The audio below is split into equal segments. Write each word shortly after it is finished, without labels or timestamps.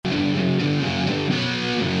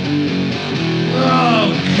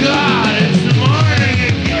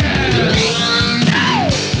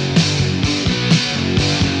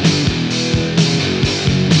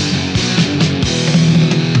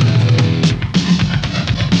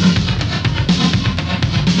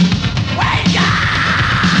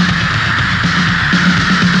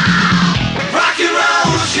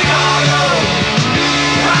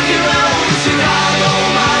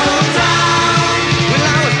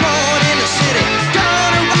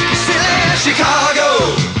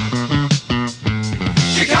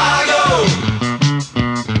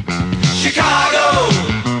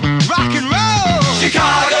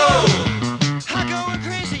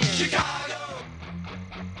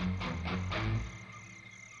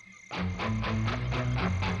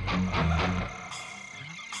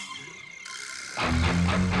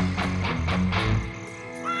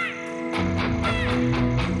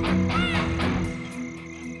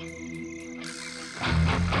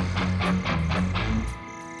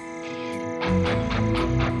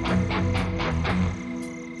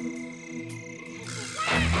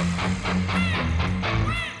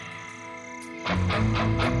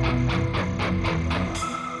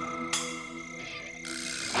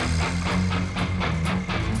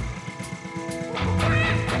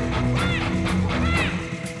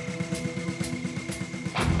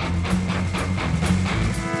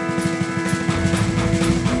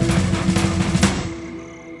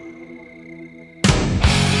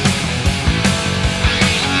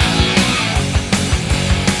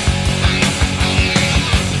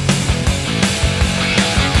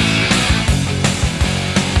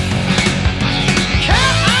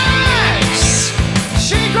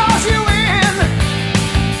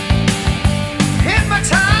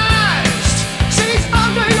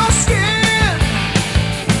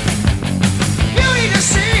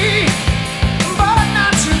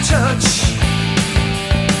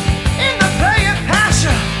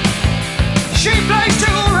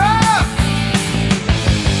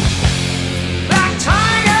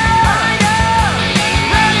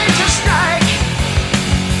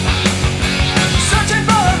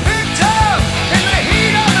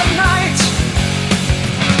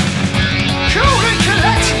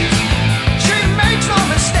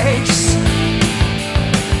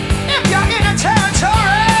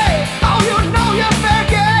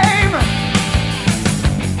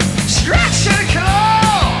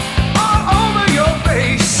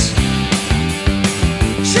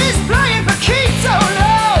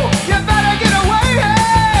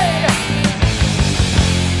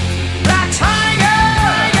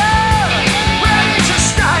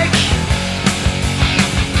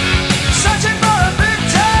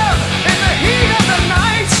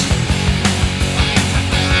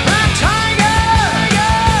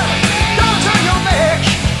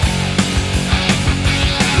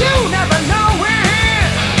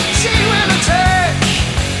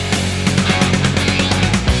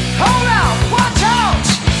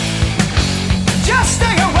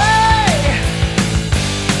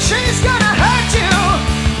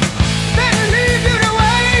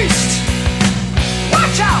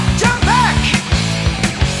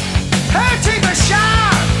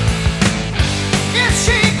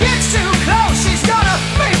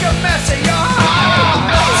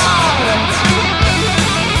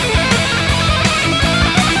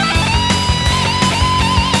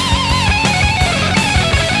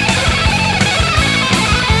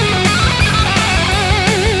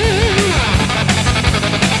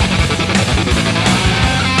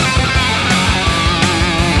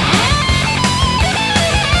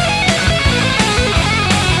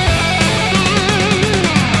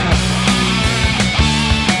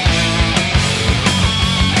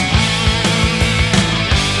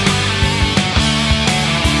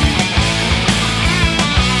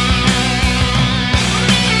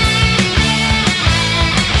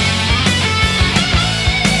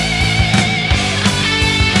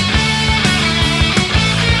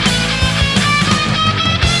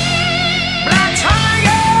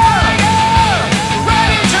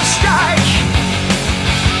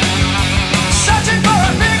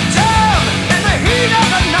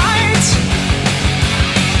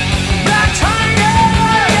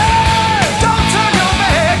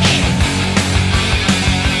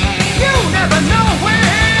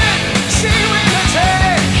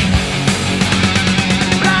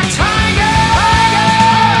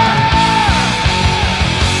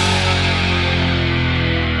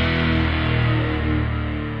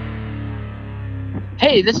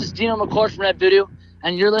Hey, this is Dino McCord from Red Voodoo,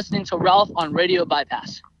 and you're listening to Ralph on Radio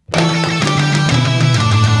Bypass.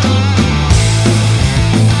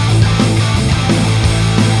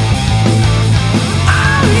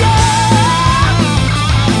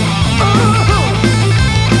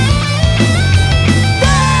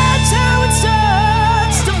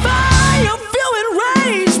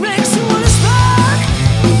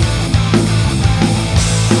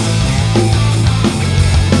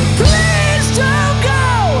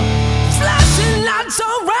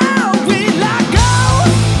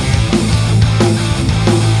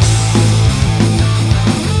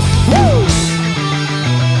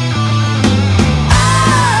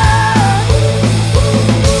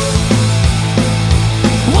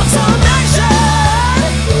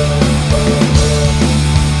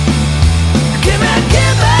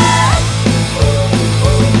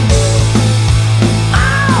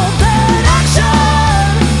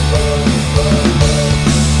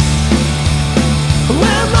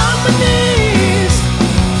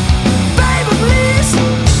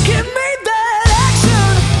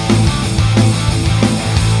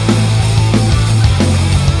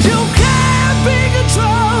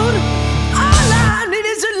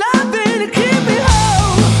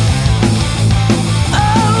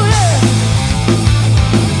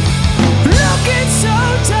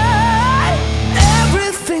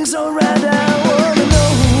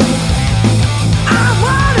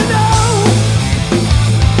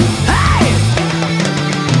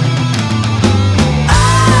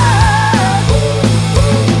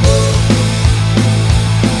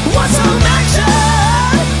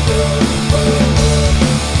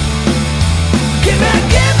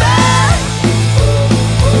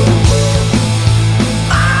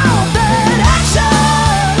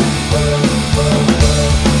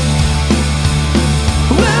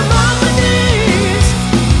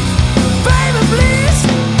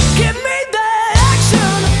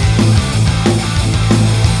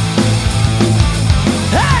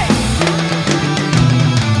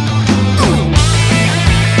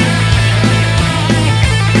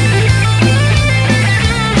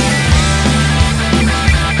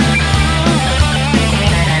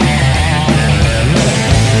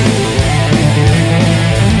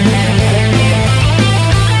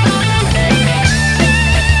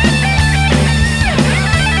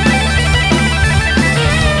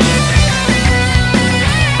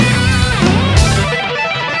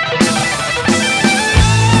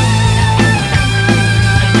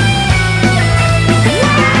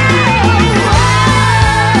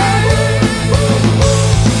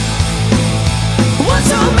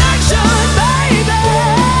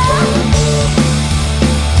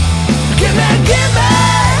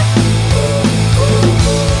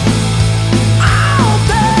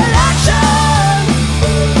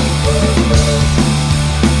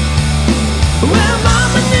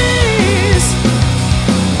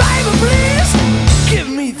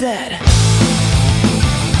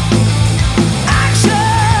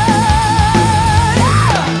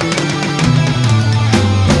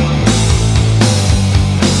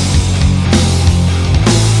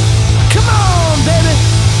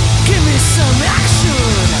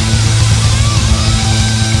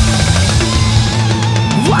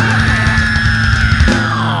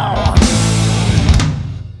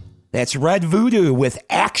 That's Red Voodoo with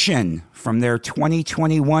Action from their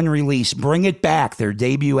 2021 release, Bring It Back, their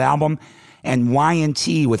debut album, and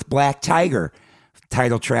Y&T with Black Tiger,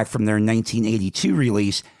 title track from their 1982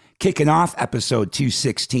 release, kicking off episode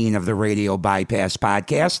 216 of the Radio Bypass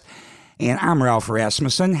podcast. And I'm Ralph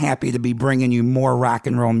Rasmussen, happy to be bringing you more rock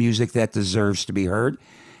and roll music that deserves to be heard.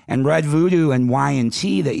 And Red Voodoo and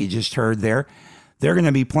Y&T that you just heard there, they're going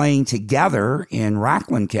to be playing together in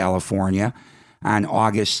Rockland, California on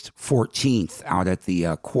August 14th out at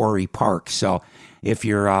the Quarry Park. So if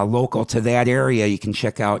you're local to that area, you can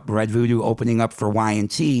check out Red Voodoo opening up for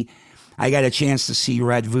Y&T. I got a chance to see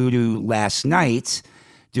Red Voodoo last night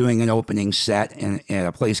doing an opening set at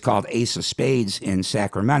a place called Ace of Spades in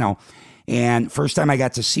Sacramento. And first time I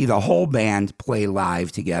got to see the whole band play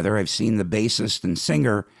live together. I've seen the bassist and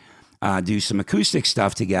singer do some acoustic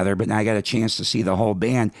stuff together, but now I got a chance to see the whole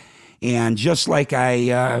band. And just like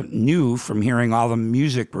I knew from hearing all the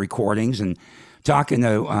music recordings and talking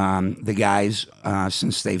to the guys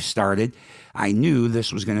since they've started, I knew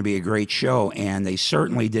this was going to be a great show, and they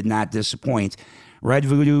certainly did not disappoint. Red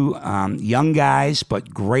Voodoo, young guys,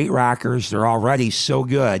 but great rockers. They're already so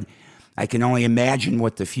good. I can only imagine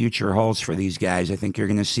what the future holds for these guys. I think you're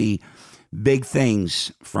going to see big things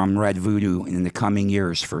from Red Voodoo in the coming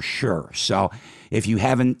years for sure. So if you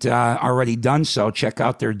haven't already done so, check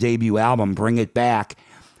out their debut album, Bring It Back,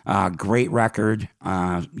 Great record.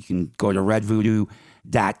 You can go to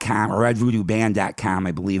redvoodoo.com or redvoodooband.com,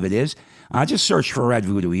 I believe it is. Just search for Red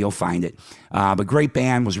Voodoo. You'll find it. But great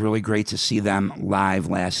band. Was really great to see them live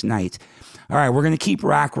last night. All right, we're going to keep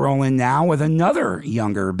rock rolling now with another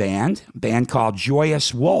younger band, a band called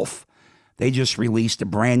Joyous Wolf. They just released a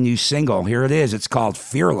brand new single. Here it is. It's called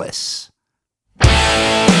Fearless.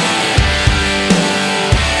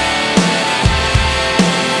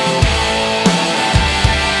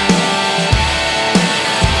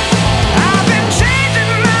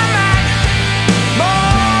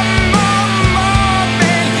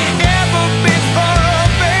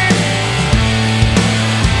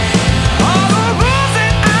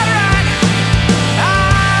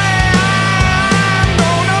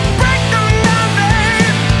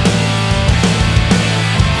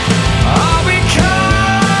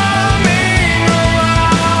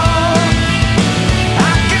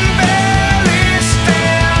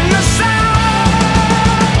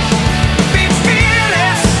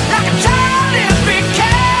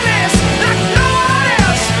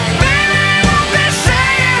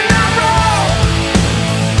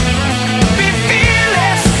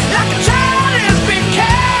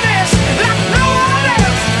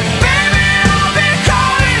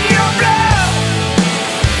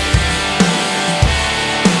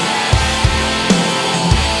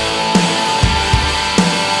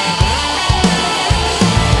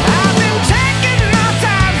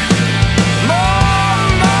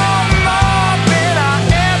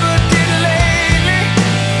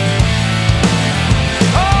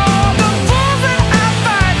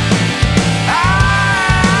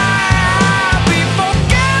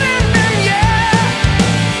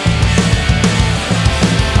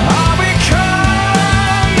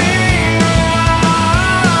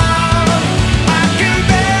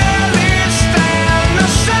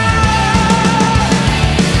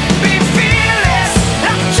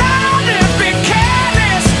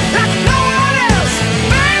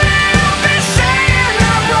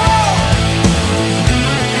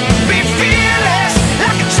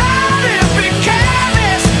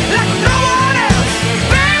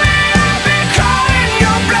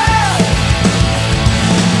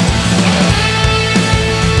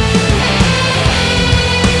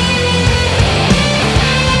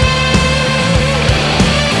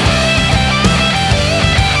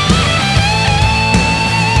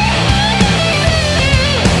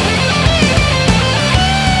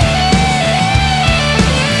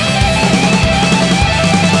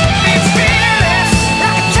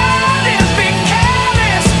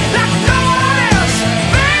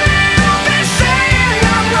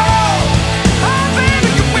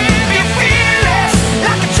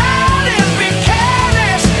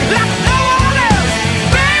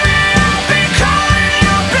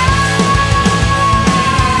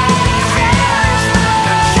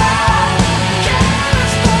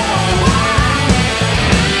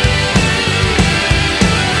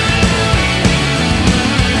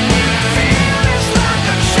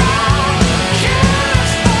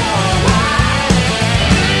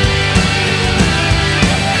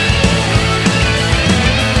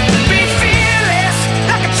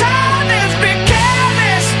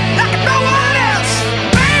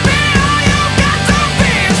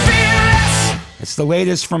 The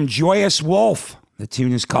latest from Joyous Wolf. The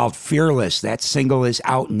tune is called Fearless. That single is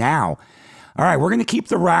out now. All right, we're going to keep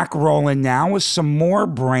the rock rolling now with some more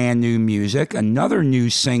brand new music. Another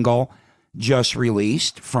new single just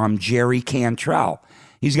released from Jerry Cantrell.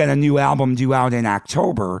 He's got a new album due out in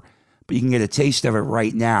October, but you can get a taste of it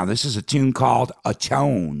right now. This is a tune called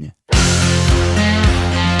Atone.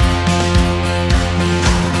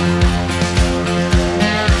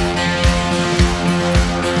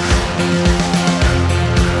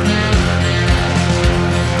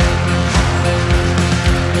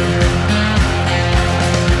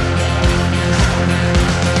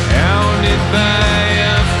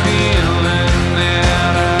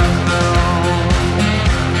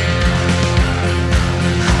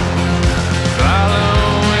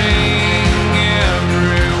 Following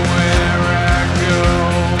everywhere.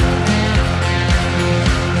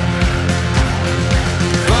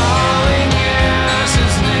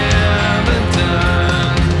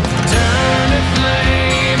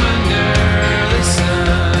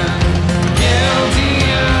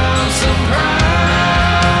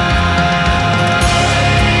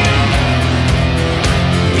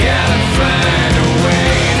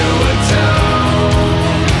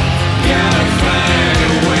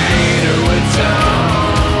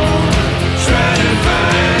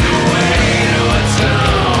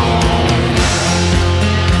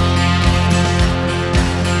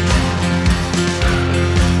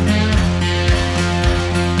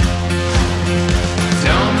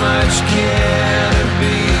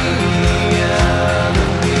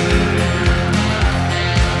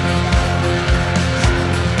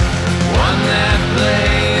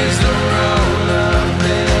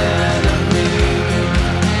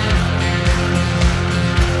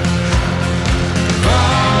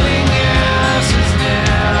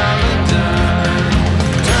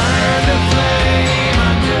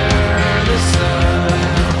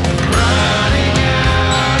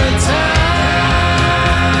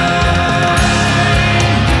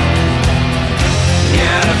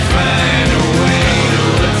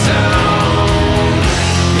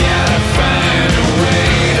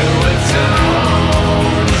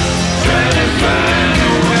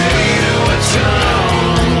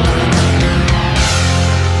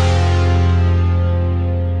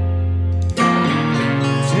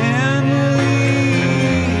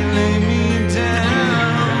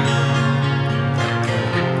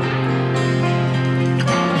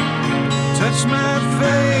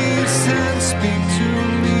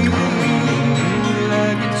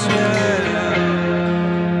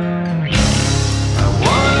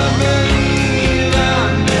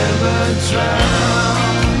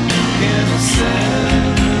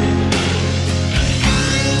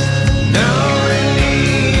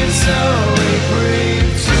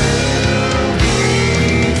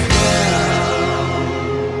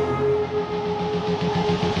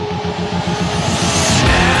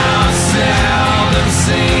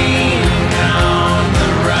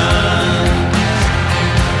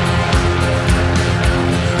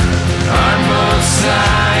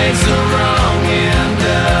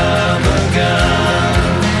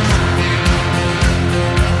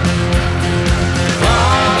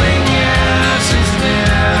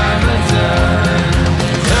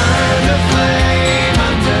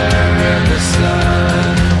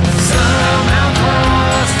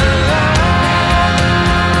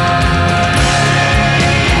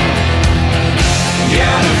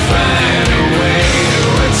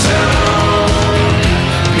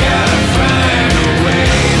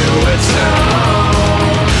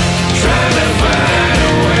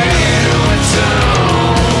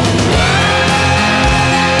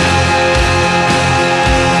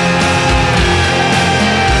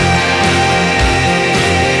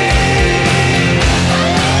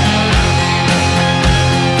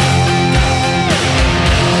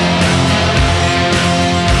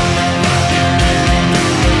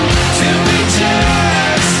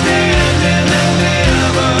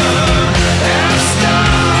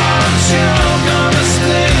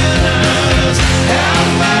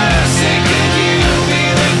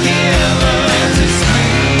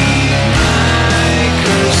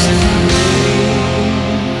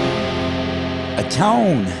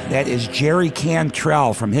 Tone. That is Jerry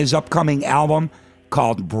Cantrell from his upcoming album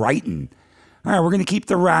called Brighton. All right, we're going to keep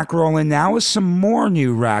the rock rolling now with some more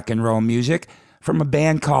new rock and roll music from a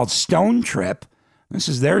band called Stone Trip. This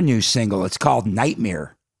is their new single. It's called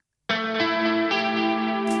Nightmare.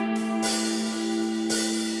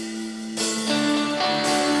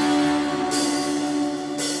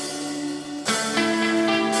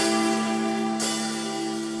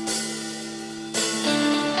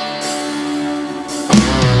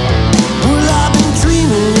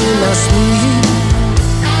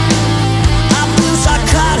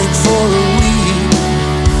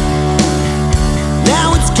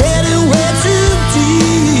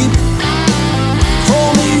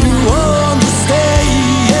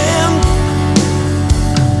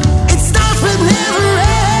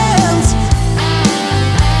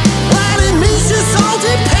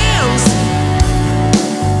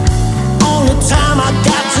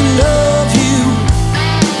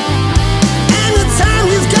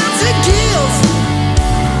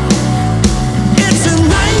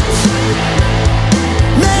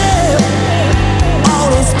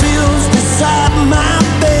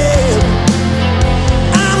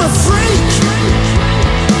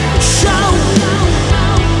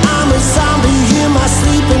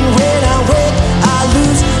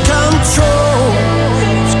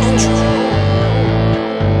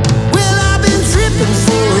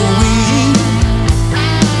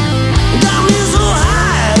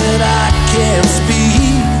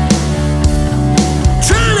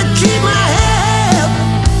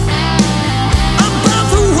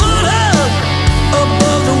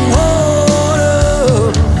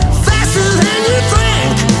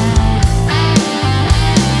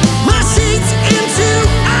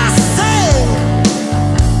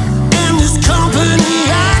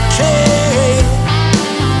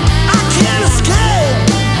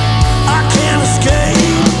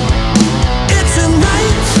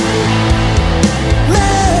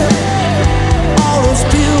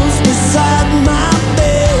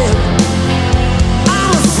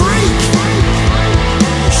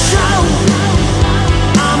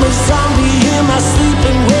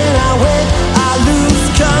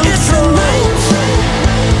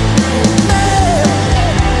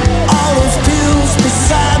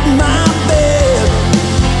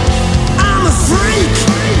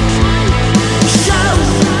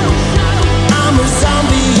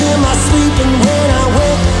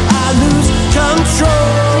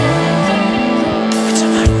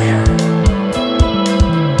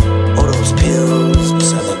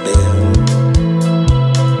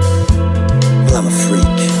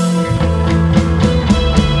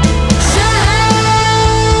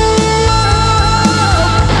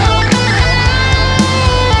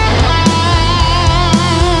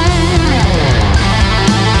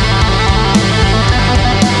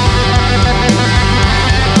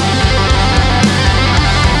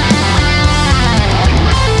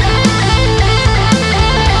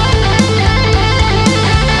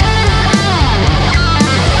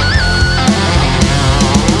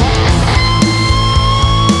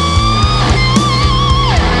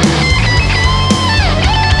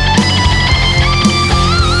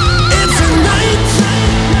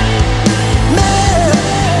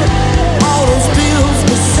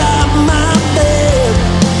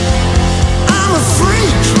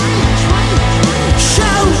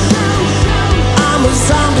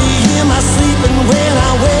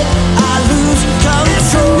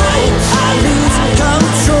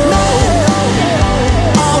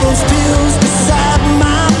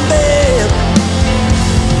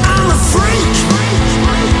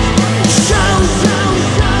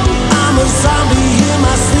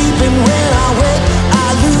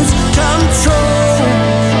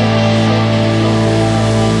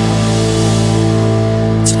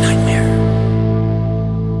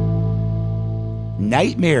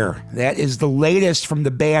 Nightmare. That is the latest from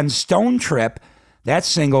the band Stone Trip. That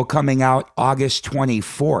single coming out August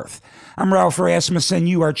 24th. I'm Ralph Rasmussen.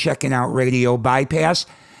 You are checking out Radio Bypass.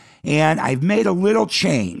 And I've made a little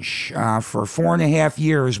change. For 4.5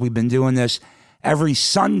 years, we've been doing this every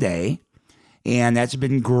Sunday. And that's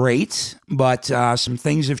been great. But some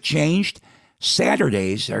things have changed.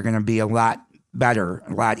 Saturdays are going to be a lot better,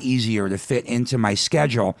 a lot easier to fit into my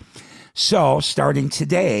schedule. So, starting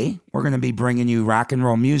today, we're going to be bringing you rock and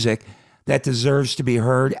roll music that deserves to be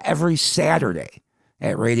heard every Saturday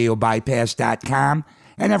at radiobypass.com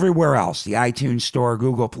and everywhere else, the iTunes Store,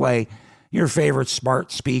 Google Play, your favorite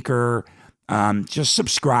smart speaker. Just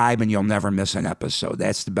subscribe and you'll never miss an episode.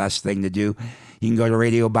 That's the best thing to do. You can go to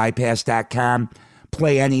radiobypass.com,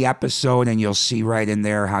 play any episode, and you'll see right in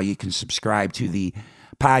there how you can subscribe to the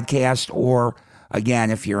podcast or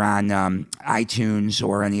Again, if you're on iTunes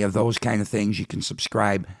or any of those kind of things, you can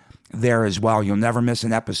subscribe there as well. You'll never miss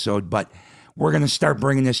an episode, but we're going to start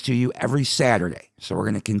bringing this to you every Saturday. So we're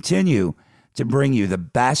going to continue to bring you the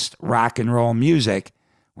best rock and roll music.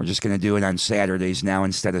 We're just going to do it on Saturdays now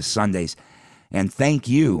instead of Sundays. And thank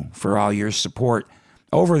you for all your support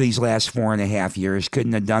over these last 4.5 years.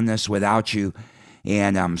 Couldn't have done this without you.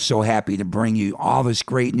 And I'm so happy to bring you all this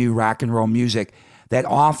great new rock and roll music that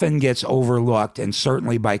often gets overlooked, and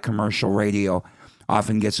certainly by commercial radio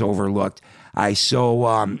often gets overlooked. I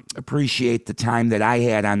so appreciate the time that I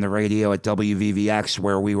had on the radio at WVVX,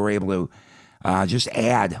 where we were able to just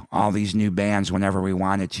add all these new bands whenever we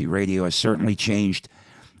wanted to. Radio has certainly changed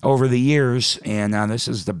over the years, and this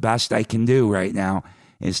is the best I can do right now,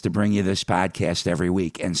 is to bring you this podcast every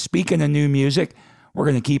week. And speaking of new music, we're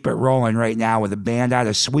going to keep it rolling right now with a band out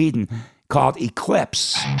of Sweden called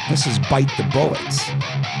Eclipse. This is Bite the Bullets.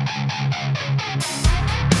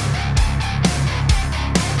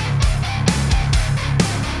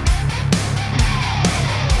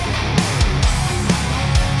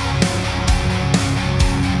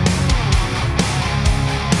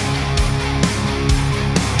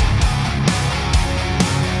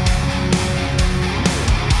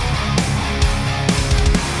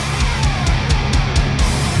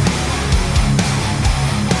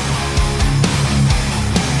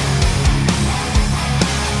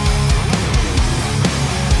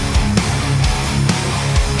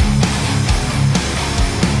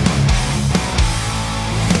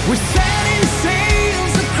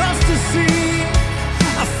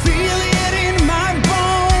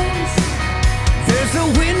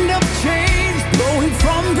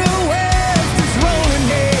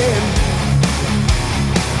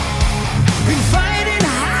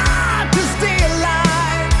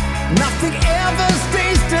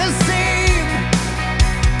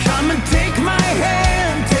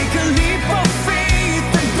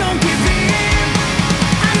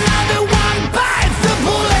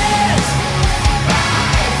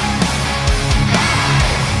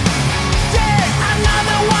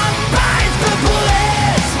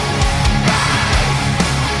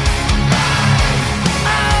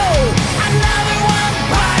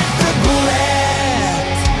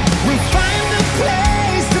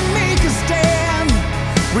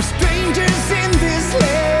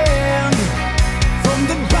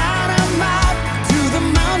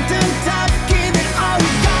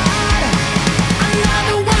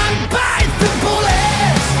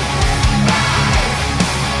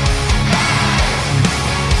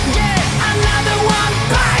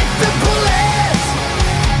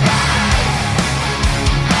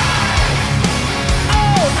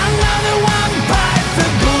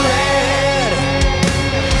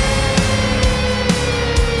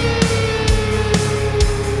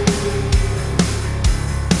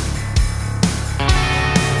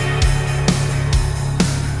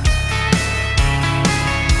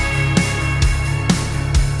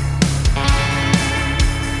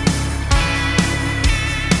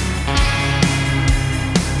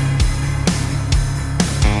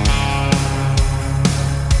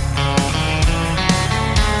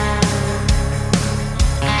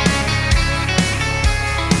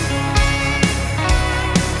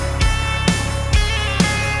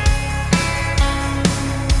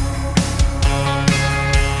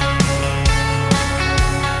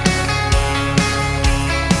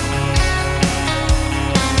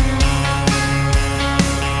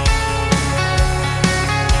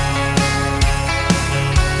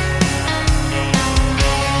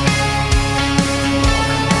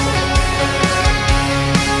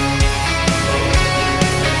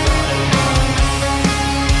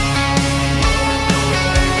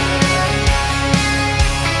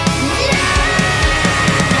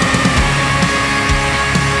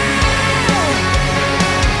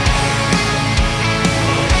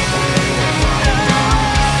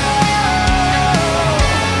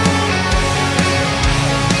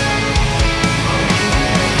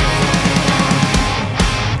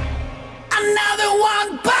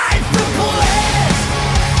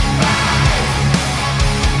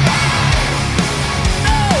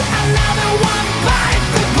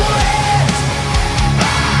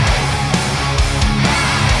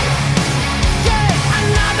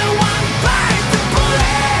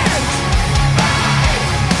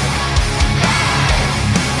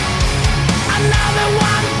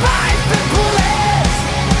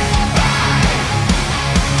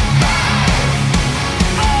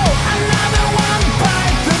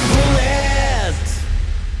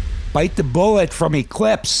 Bite the Bullet from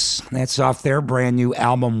Eclipse. That's off their brand new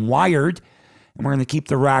album, Wired. And we're going to keep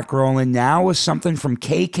the rock rolling now with something from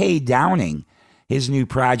KK Downing. His new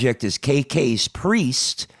project is KK's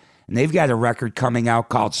Priest, and they've got a record coming out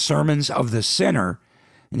called Sermons of the Sinner.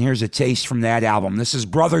 And here's a taste from that album. This is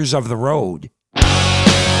Brothers of the Road.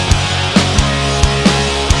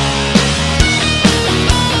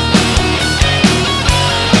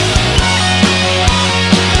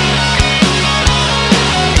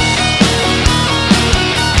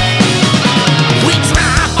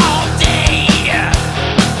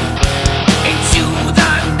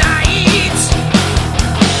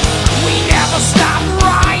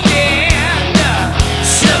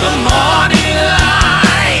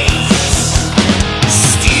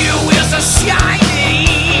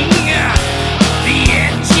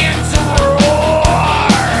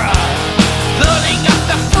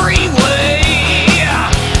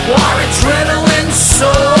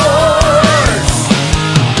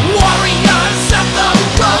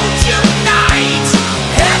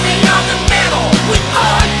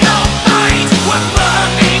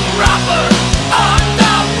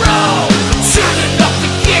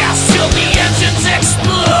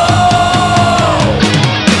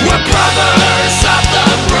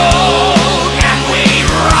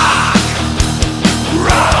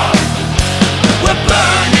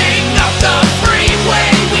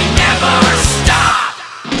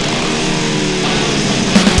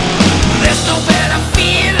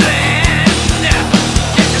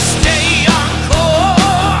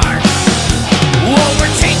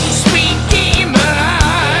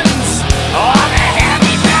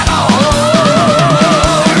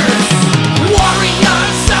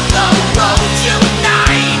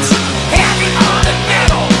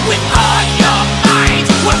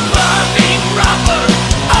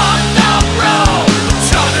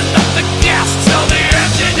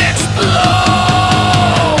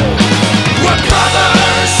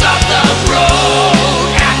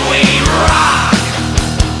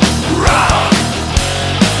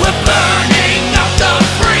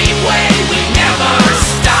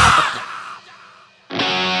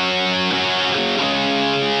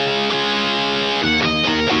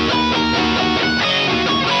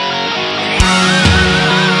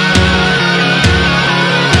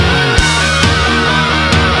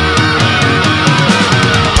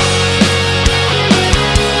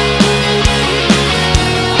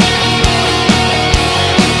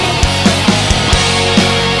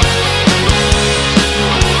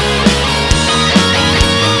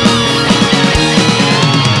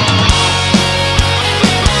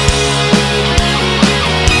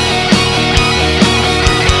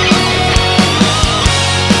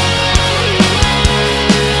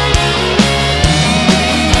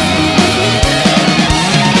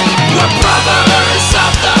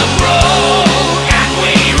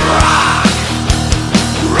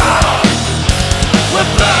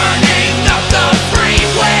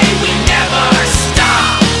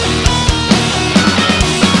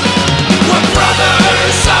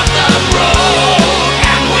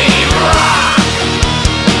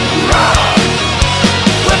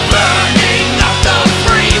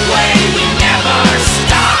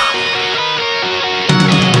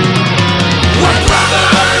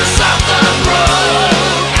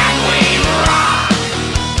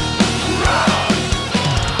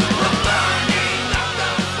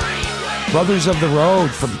 Brothers of the Road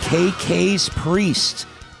from KK's Priest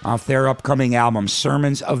off their upcoming album,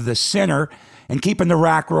 Sermons of the Sinner. And keeping the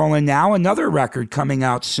rock rolling now, another record coming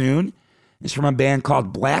out soon is from a band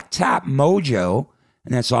called Blacktop Mojo,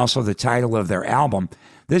 and that's also the title of their album.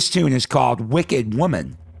 This tune is called Wicked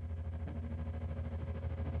Woman.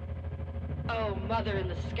 Oh, Mother in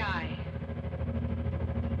the sky,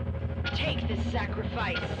 take this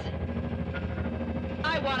sacrifice.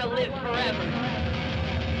 I want to live forever.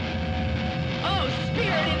 Oh,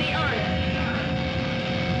 Spirit in the earth,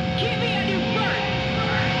 give me a new birth.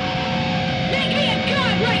 Make me a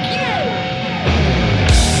god like you.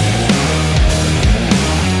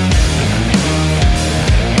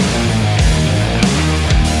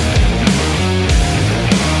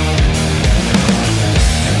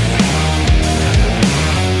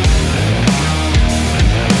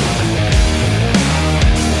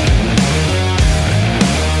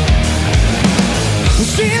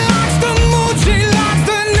 She likes the moon, she likes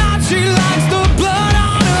the night, she likes the blood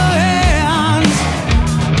on her hands.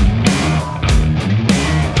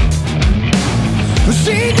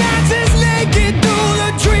 She dances naked through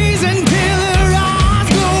the trees until her eyes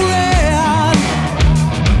glow red.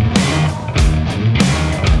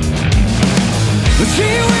 She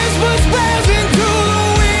whispers spells into the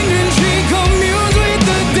wind and she communes with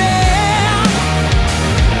the dead.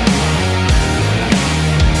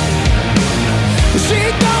 She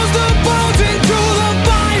throws the bones into the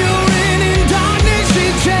fire and in darkness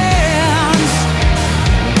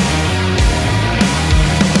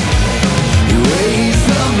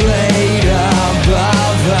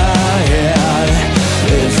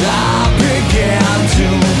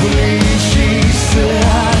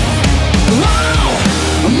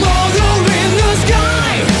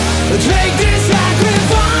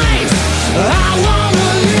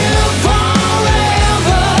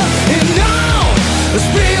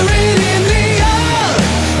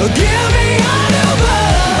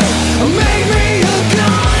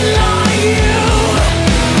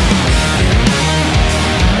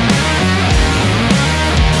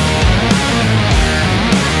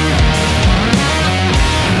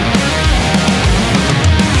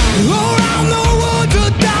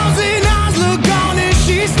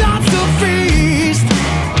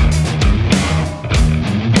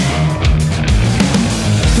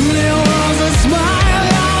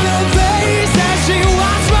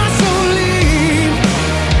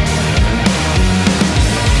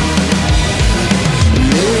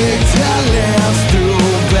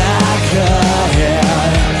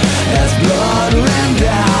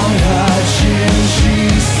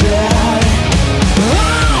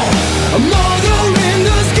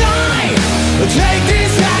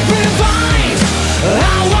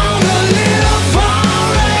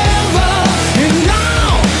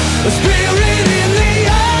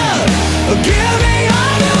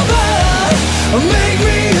Make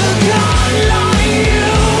me a god like you.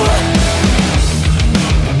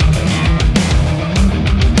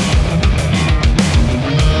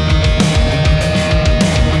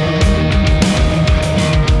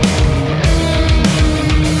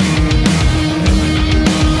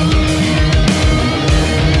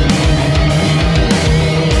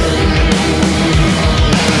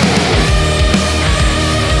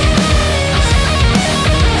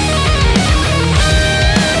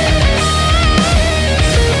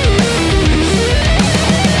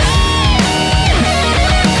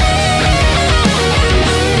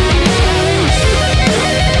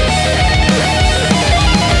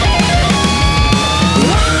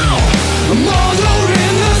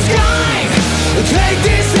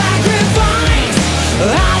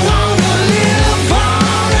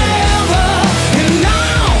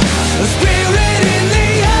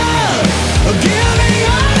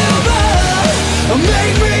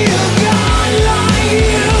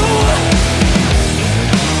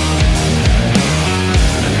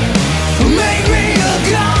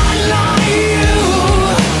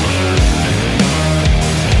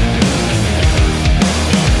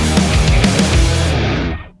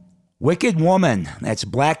 Wicked Woman. That's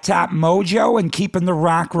Blacktop Mojo and keeping the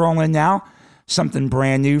rock rolling now. Something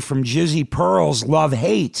brand new from Jizzy Pearl's Love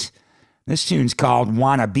Hate. This tune's called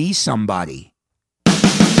Wanna Be Somebody.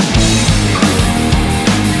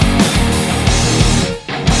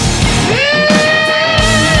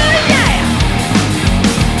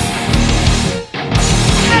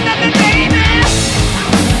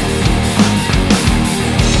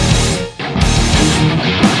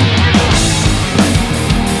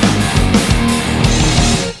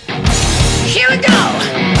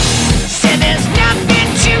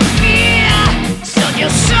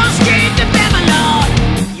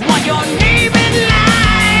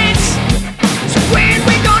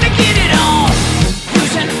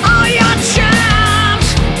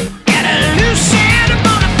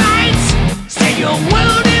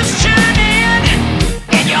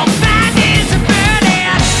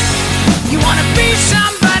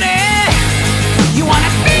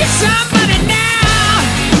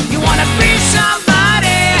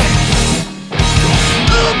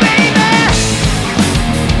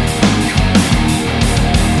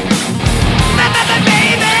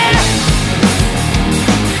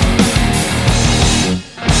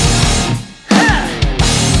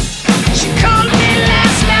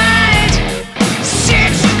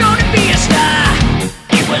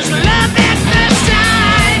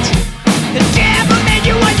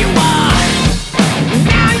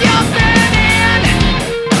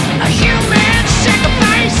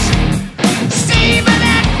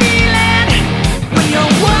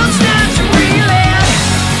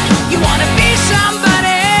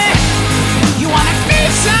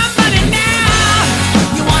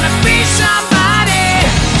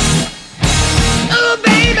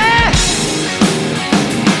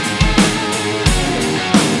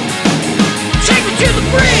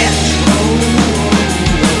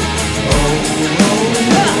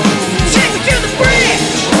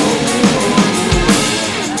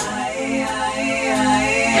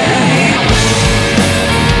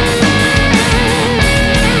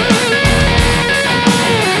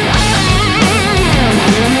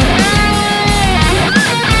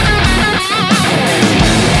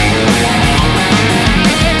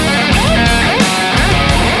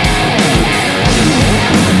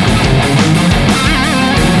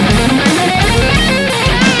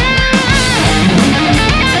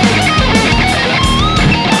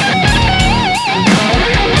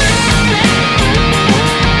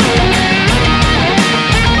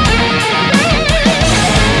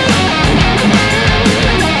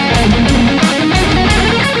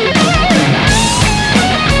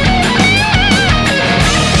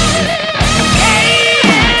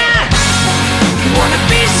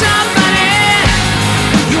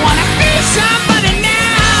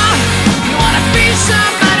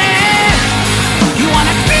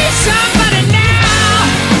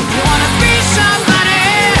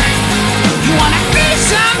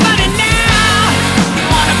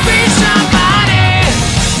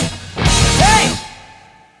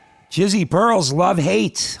 Jizzy Pearl's Love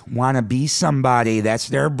Hate, Wanna Be Somebody. That's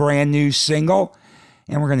their brand new single.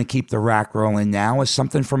 And we're going to keep the rock rolling now with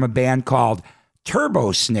something from a band called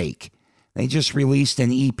Turbo Snake. They just released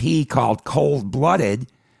an EP called Cold Blooded.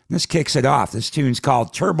 This kicks it off. This tune's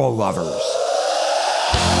called Turbo Lovers.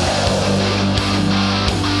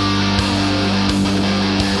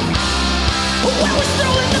 When we're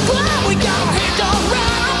still in the club, we got our hands all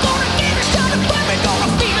right. I'm gonna get it started, but we're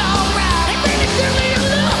gonna feel alright. Ain't really silly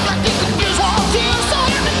enough, like you can use one too. So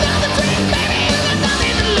here's another drink, baby.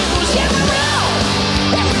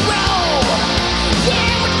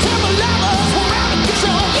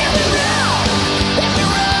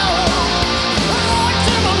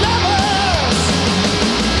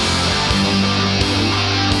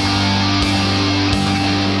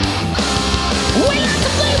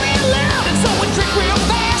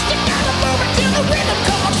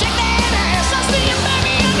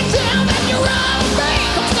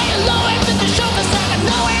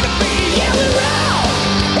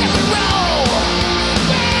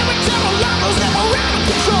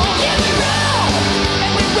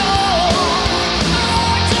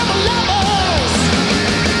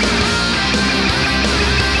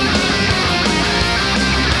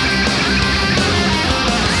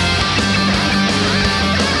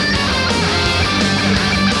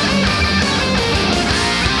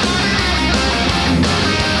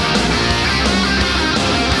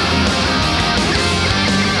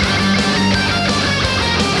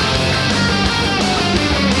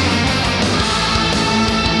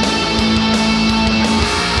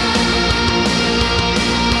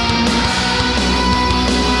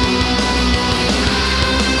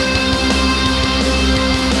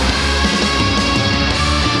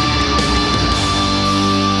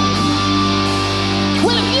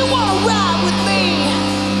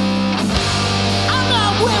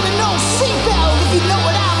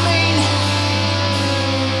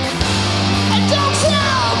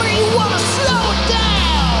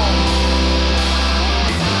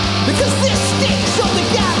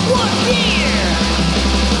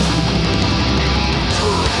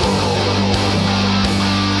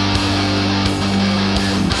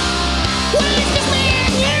 Well, it's just me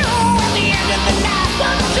and you at the end of the night.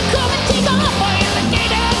 Why don't you come and take off while you're the dead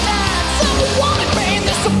of night? Someone would pay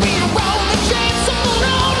this will be a roll the chain. Someone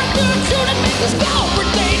on a good tune and make us go for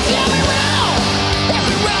days. Yeah, we roll, yeah,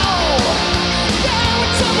 we roll. Yeah, we're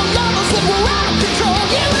trouble lovers and we're out of control.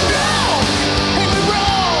 Yeah, we roll, and we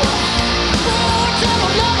roll. Oh, we're trouble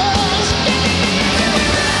lovers. Yeah, we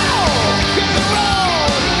roll, yeah, we roll.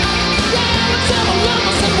 Yeah, we're trouble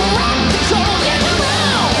lovers and we're out of control. Yeah, we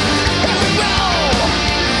roll, and we roll.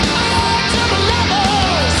 Oh, we're trouble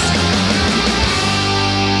lovers.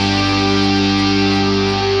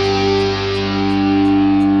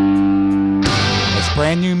 It's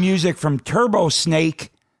brand new music from Turbo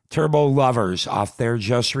Snake, Turbo Lovers, off their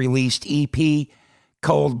just released EP,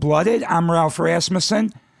 Cold Blooded. I'm Ralph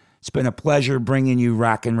Rasmussen. It's been a pleasure bringing you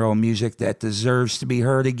rock and roll music that deserves to be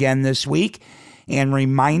heard again this week. And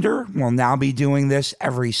reminder, we'll now be doing this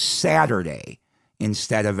every Saturday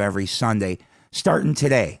instead of every Sunday, starting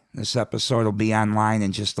today. This episode will be online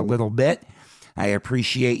in just a little bit. I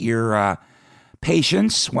appreciate your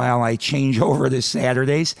patience while I change over to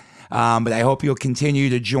Saturdays. But I hope you'll continue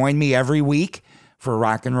to join me every week for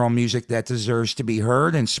rock and roll music that deserves to be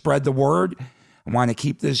heard, and spread the word. I want to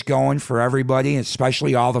keep this going for everybody,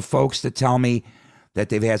 especially all the folks that tell me that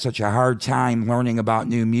they've had such a hard time learning about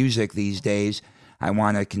new music these days. I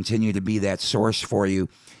want to continue to be that source for you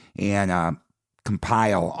and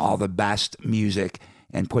compile all the best music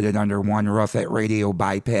and put it under one roof at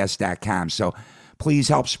radiobypass.com. So please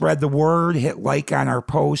help spread the word, hit like on our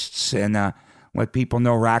posts, and let people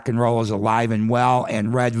know rock and roll is alive and well.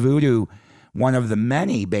 And Red Voodoo, one of the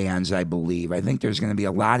many bands, I believe. I think there's going to be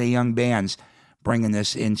a lot of young bands bringing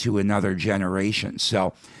this into another generation.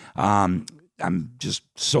 So I'm just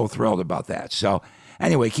so thrilled about that. So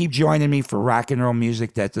anyway, keep joining me for rock and roll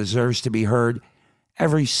music that deserves to be heard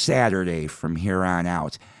every Saturday from here on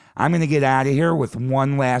out. I'm going to get out of here with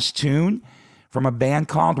one last tune from a band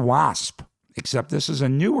called Wasp, except this is a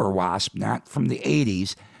newer Wasp, not from the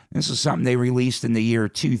 80s. This is something they released in the year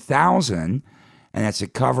 2000, and it's a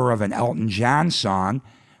cover of an Elton John song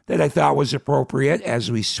that I thought was appropriate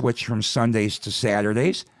as we switch from Sundays to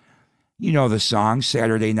Saturdays. You know the song,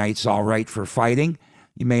 Saturday Night's All Right for Fighting.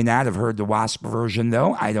 You may not have heard the Wasp version,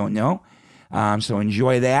 though. I don't know. So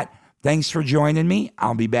enjoy that. Thanks for joining me.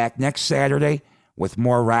 I'll be back next Saturday with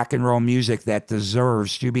more rock and roll music that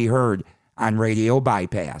deserves to be heard on Radio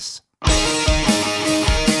Bypass.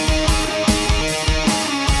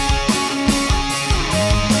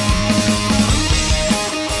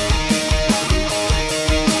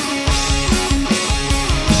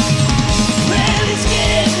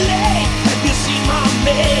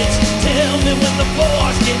 When the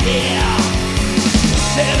boys get here,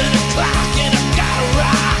 7 o'clock and I gotta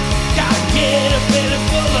rock, gotta get a belly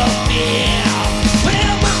full of beer.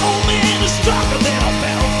 Well, my old man is stronger than a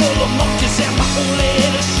barrel full of monkeys, and my old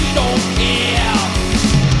lady, she don't care.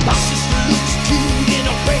 My sister looks cute in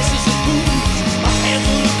her braces and boots, my hands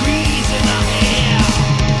full of grease in her hair.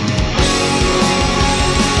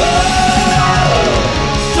 Oh,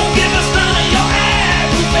 don't give us none of your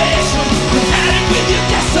aggravation, we've had it with your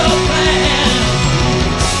guess-up plan.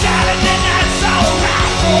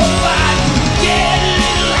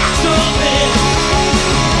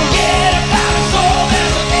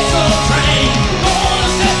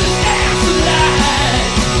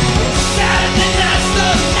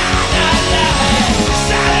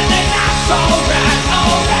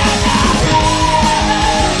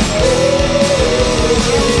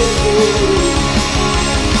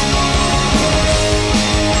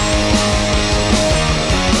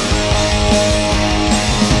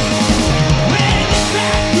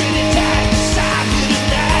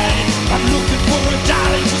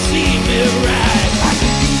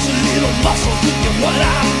 What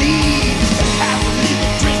I need, have a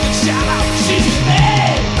little drink and shout out, she's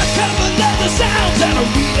mad. I cover the sounds that I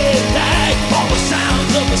really like, all the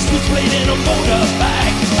sounds of a switchblade in a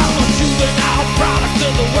motorbike. I'm a juvenile product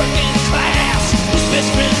of the working